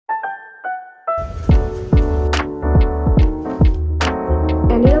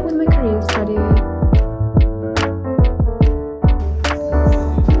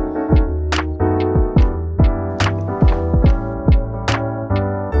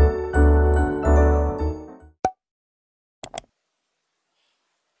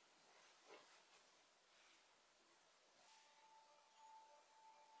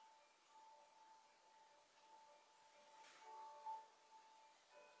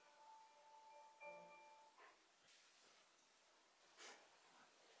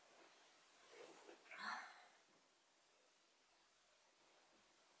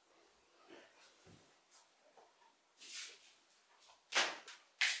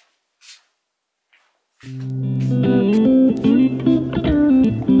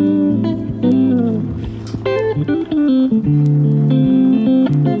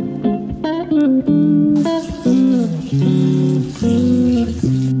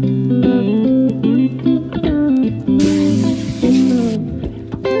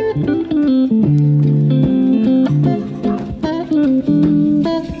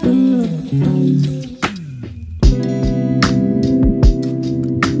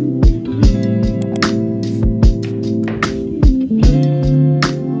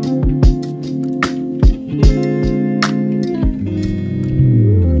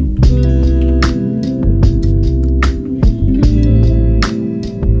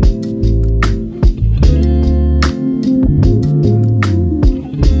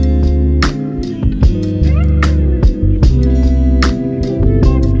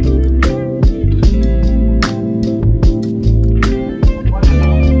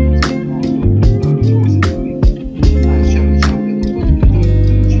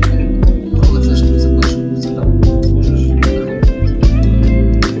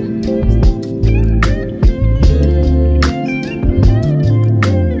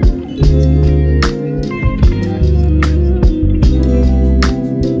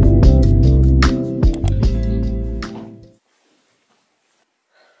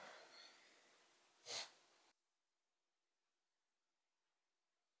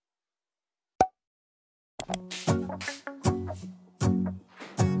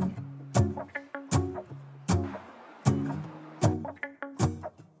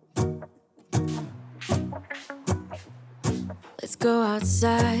Let's go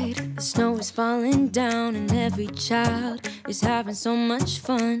outside, the snow is falling down and every child is having so much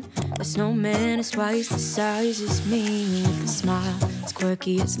fun. The snowman is twice the size as me, with a smile as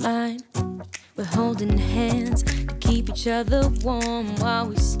quirky as mine. We're holding hands to keep each other warm while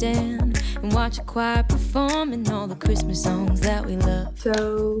we stand and watch a choir performing all the Christmas songs that we love.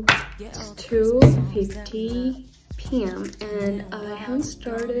 So it's 2:50 p.m. and I haven't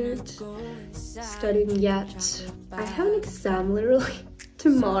started studying yet. I have an exam literally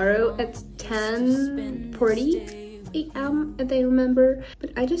tomorrow at 10:40 a.m. if I remember,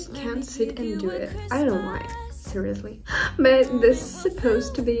 but I just can't sit and do it. I don't know why, seriously. But this is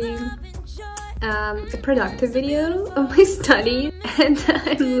supposed to be a productive video of my study, and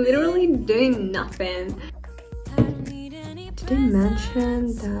I'm literally doing nothing. Did I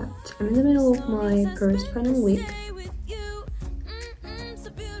mention that I'm in the middle of my first final week?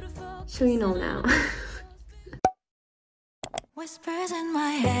 So you know now. Whispers in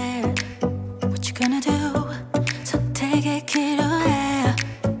my head, what you gonna do? 선택의 기로에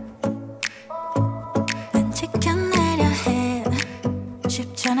난 지켜내려 해.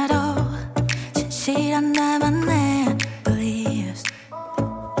 쉽지 않아도 진실한 나만의 beliefs.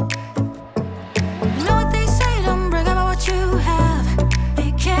 You know what they say, don't brag about what you have.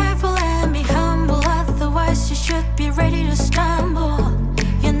 Be careful and be humble, otherwise you should be ready to stumble.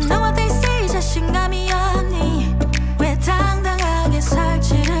 You know what they say, 자신감이 없니? 왜 당당하게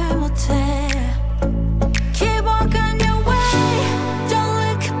살지를 못해? Keep walking your way, don't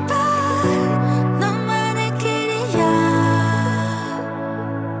look back. 너만의 길이야.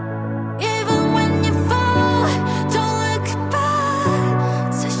 Even when you fall, don't look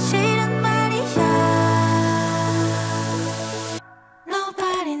back. 사실은 말이야.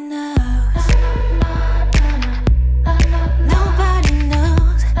 Nobody knows. Nobody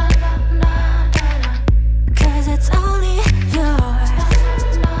knows. 'Cause it's only yours.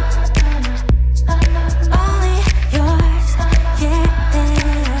 Only yours, yeah.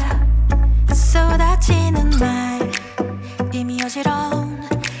 쏟아지는 말 이미 어지러운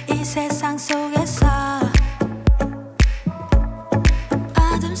이 세상 속에서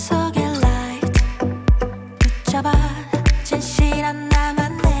어둠 속의 light 붙잡아 진실한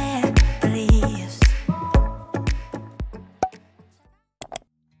나만의 beliefs.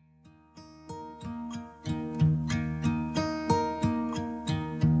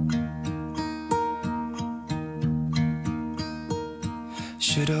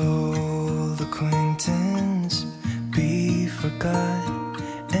 Should old acquaintance be forgot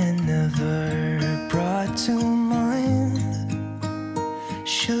and never brought to mind?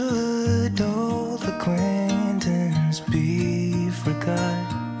 Should old acquaintance be forgot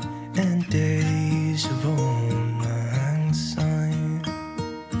and days of old lang syne?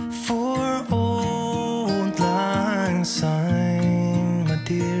 For old lang syne, my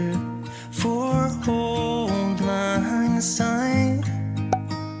dear, for old lang syne.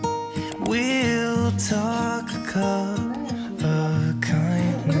 We'll talk a cup of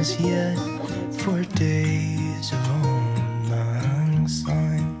kindness yet for days of old lang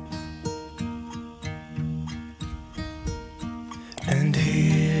syne.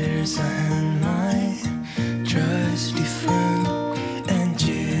 is and my trusty friend, and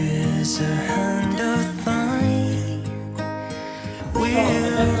is a hand of thine.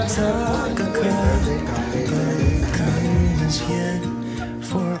 We'll talk a kindness yet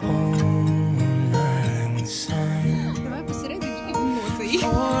for all lang syne.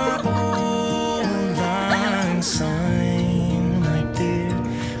 For all lang syne, my dear.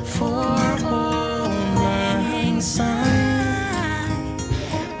 For all lang syne,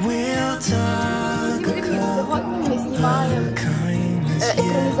 we'll talk a kindness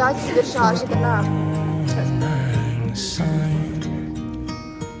yet for all lang syne.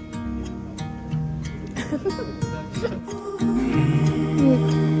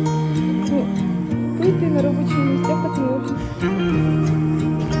 Выйти на рабочем месте посмотрим.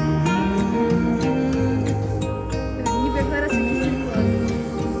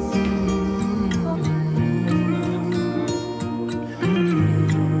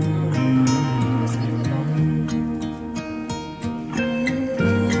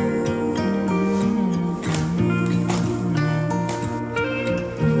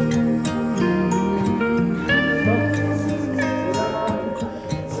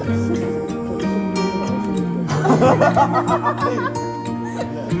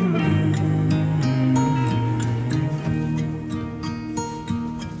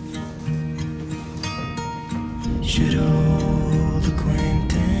 Should old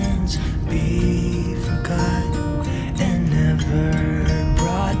acquaintance be forgot and never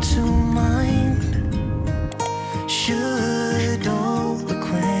brought to mind? Should old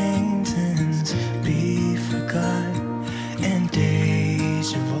acquaintance be forgot and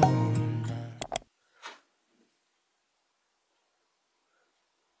days of old?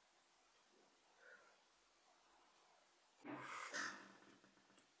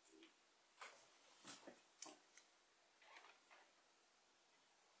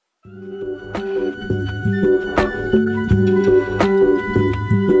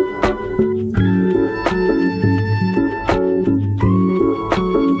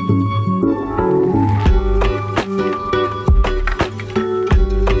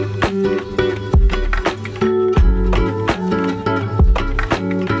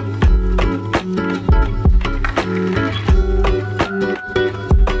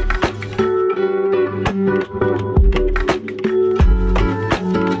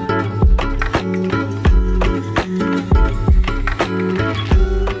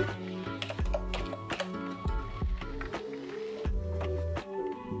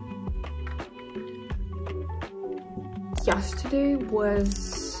 Yesterday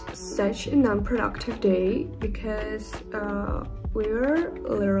was such a non-productive day because we were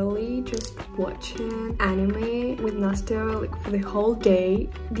literally just watching anime with Nasta like for the whole day.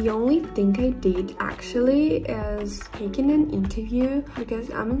 The only thing I did actually is taking an interview because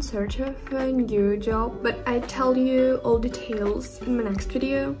I'm in search of a new job, but I tell you all details in my next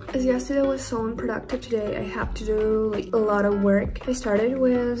video. As yesterday was so unproductive, today I have to do like a lot of work. I started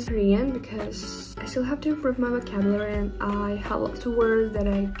with Korean because I still have to improve my vocabulary and I have lots of words that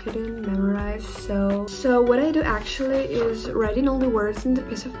I couldn't memorize. So what I do actually is writing all the words in the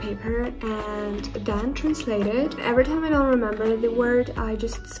piece of paper and then translate it. Every time I don't remember the word, I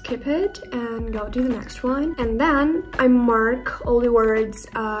just skip it and go to the next one. And then I mark all the words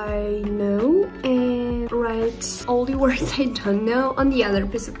I know and write all the words I don't know on the other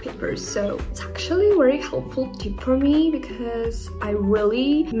piece of paper. So it's actually a very helpful tip for me because I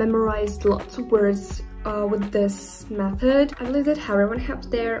really memorized lots of words with this method. I believe that everyone has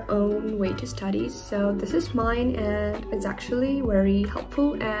their own way to study, so this is mine and it's actually very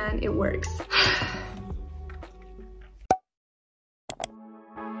helpful and it works.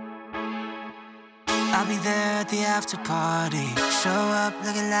 I'll be there at the after party. Show up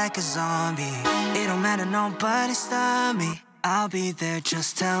looking like a zombie. It don't matter, nobody stop me. I'll be there,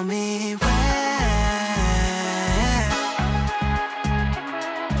 just tell me where.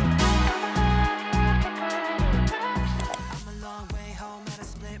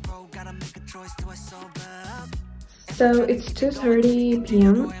 So it's 2:30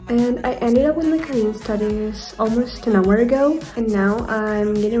 p.m. and I ended up with my Korean studies almost an hour ago, and now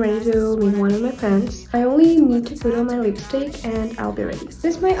I'm getting ready to meet one of my friends. I only need to put on my lipstick and I'll be ready. This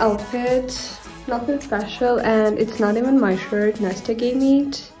is my outfit, nothing special, and it's not even my shirt, Nesta gave me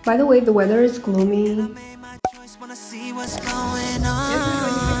it. By the way, the weather is gloomy.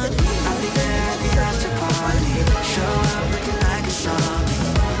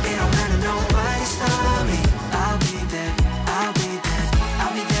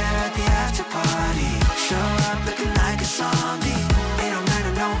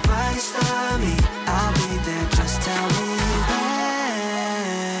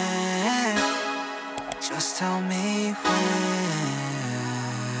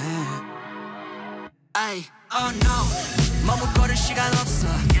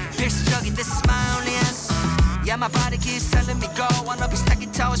 Yeah, my body keeps telling me go. Wanna be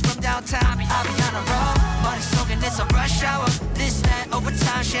stacking towers from downtown. I'll be on a roll, money soaking, it's a rush hour. This, that,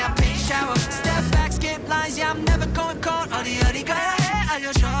 overtime, champagne shower. Step back, skip lines, yeah, I'm never going cold. 어디 가야 해,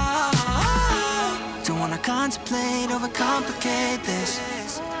 알려줘. Don't wanna contemplate, overcomplicate this.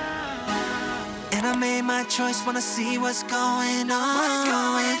 And I made my choice, wanna see what's going on.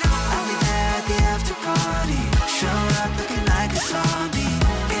 I'll be there at the after party. Show up looking like a zombie.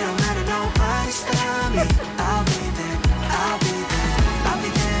 It don't matter, nobody stop me. I'll be there, I'll be there. I'll be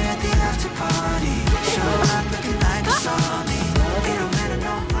there at the after party. Show up looking like a zombie. It don't matter,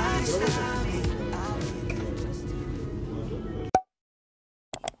 nobody stop me. I'll be there just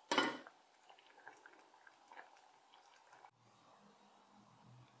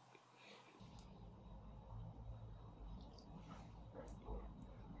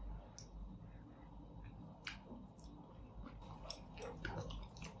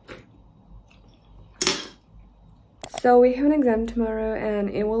So we have an exam tomorrow and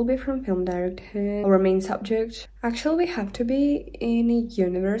it will be from film directing, our main subject. Actually, we have to be in a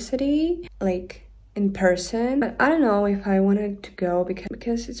university, like in person. But I don't know if I wanted to go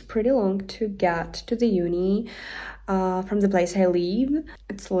because it's pretty long to get to the uni from the place I live.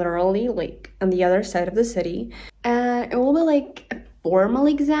 It's literally like on the other side of the city. And it will be like a formal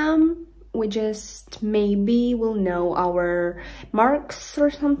exam. We just maybe will know our marks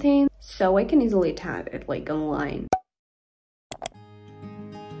or something. So I can easily type it like online.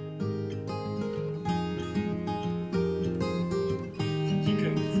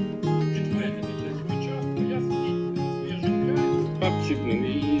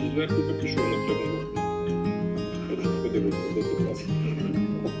 І зверху капюшон натягнув. Хочу подивитися, де ти клас.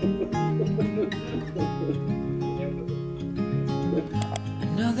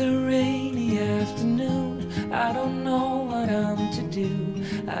 Another rainy afternoon. I don't know what I'm to do.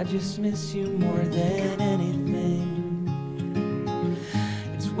 I just miss you more than anything.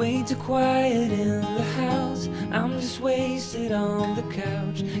 It's way too quiet in the house. I'm just wasted on the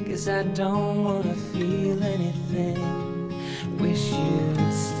couch. Guess I don't wanna feel anything. Wish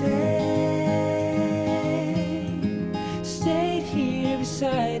you'd stayed here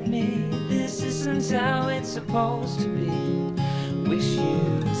beside me. This isn't how it's supposed to be. Wish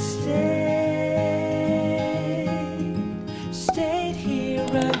you'd stayed here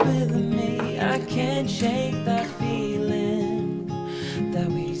right with me. I can't shake that feeling that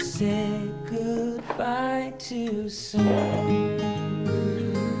we said goodbye too soon.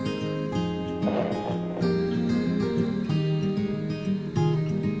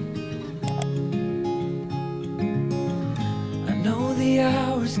 The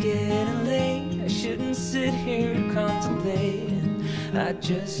hour's getting late. I shouldn't sit here contemplating. I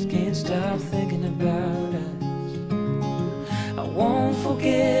just can't stop thinking about us. I won't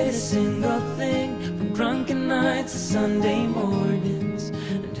forget a single thing, from drunken nights to Sunday mornings,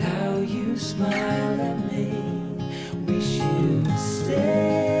 and how you smile at me. Wish you'd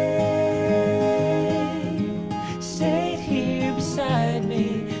stayed here beside me.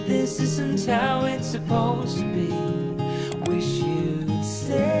 This isn't how it's supposed to be. Wish you'd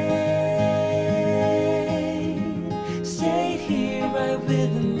stayed here right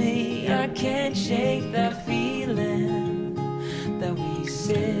with me. I can't shake that feeling that we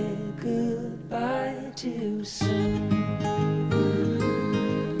said goodbye too soon.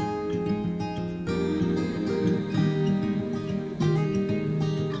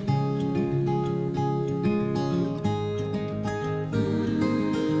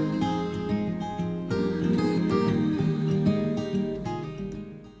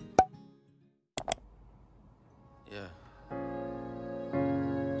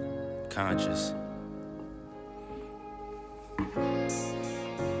 Conscious.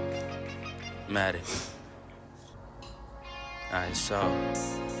 Matic. Alright, so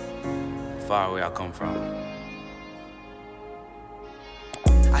far away I come from.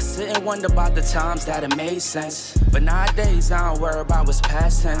 I sit and wonder about the times that it made sense. But nowadays I don't worry about what's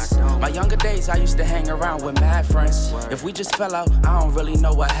past tense. My younger days I used to hang around with mad friends. If we just fell out, I don't really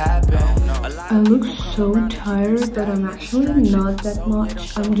know what happened. I look so tired, but I'm actually not that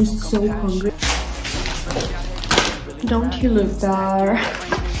much. I'm just so hungry. Don't you look there?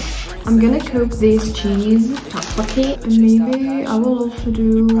 I'm gonna cook this cheese tteokbokki, and maybe I will also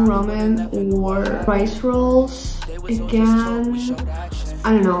do ramen or rice rolls again. I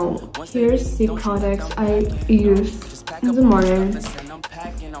don't know. Here's the products I used in the morning.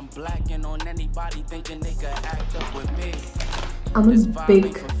 I'm a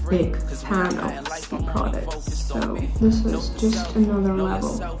big fan of the products, so this is just another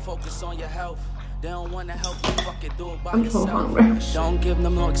level. I'm so hungry. Don't give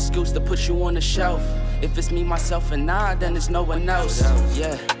them no excuse to put you on the shelf. If it's me, myself, and I, then there's no one else.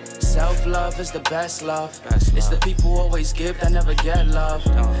 Yeah. Self-love is the best love. It's the people who always give that never get love.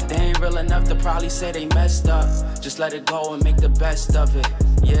 They ain't real enough to probably say they messed up. Just let it go and make the best of it.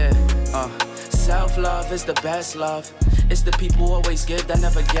 Yeah, self-love is the best love. It's the people who always give that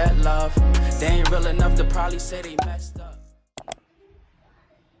never get love. They ain't real enough to probably say they messed up.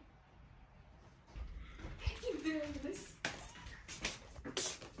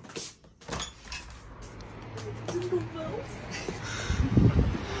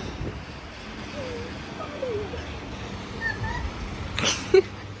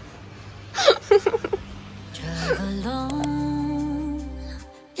 Drive alone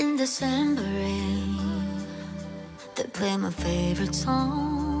in December rain. They play my favorite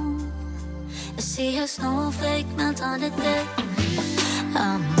song. I see a snowflake melt on the deck.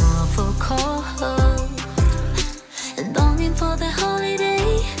 I'm awful cold and longing for the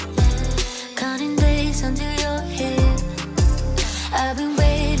holiday. Counting days until you're here. I've been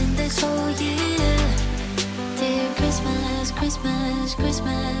waiting this whole year. Dear Christmas, Christmas,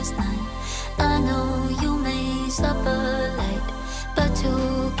 Christmas night. I know you may suffer light, but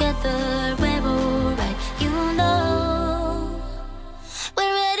together we're alright. You know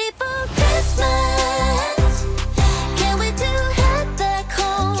we're ready for Christmas. Can't wait to head back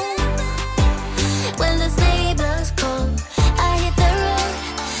home. When the sleigh bells call, I hit the road.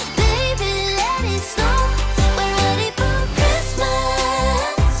 Baby, let it snow. We're ready for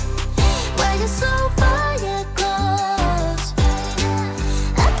Christmas. Why you so far yet close?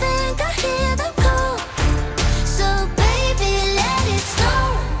 I think I hear them call. So baby, let it snow.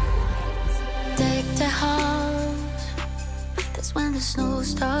 Deck the house. That's when the snow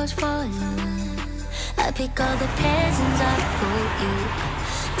starts falling. I pick all the presents up for you.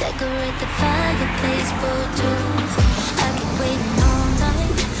 Decorate the fireplace for two. I've been waiting all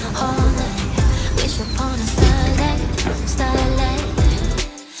night. Wish upon a starlight, starlight.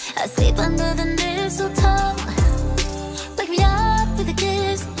 I sleep under the mistletoe. Wake me up with a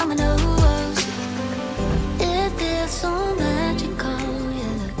kiss on my nose. It feels so magical.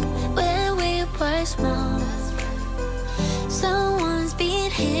 Yeah, look where we were small. Someone's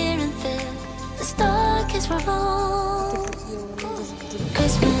been here and there. The stalk is from home.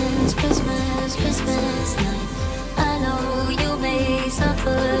 Christmas, Christmas, Christmas night. I know you may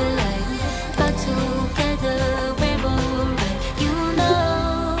suffer light, but together we're alright. You know.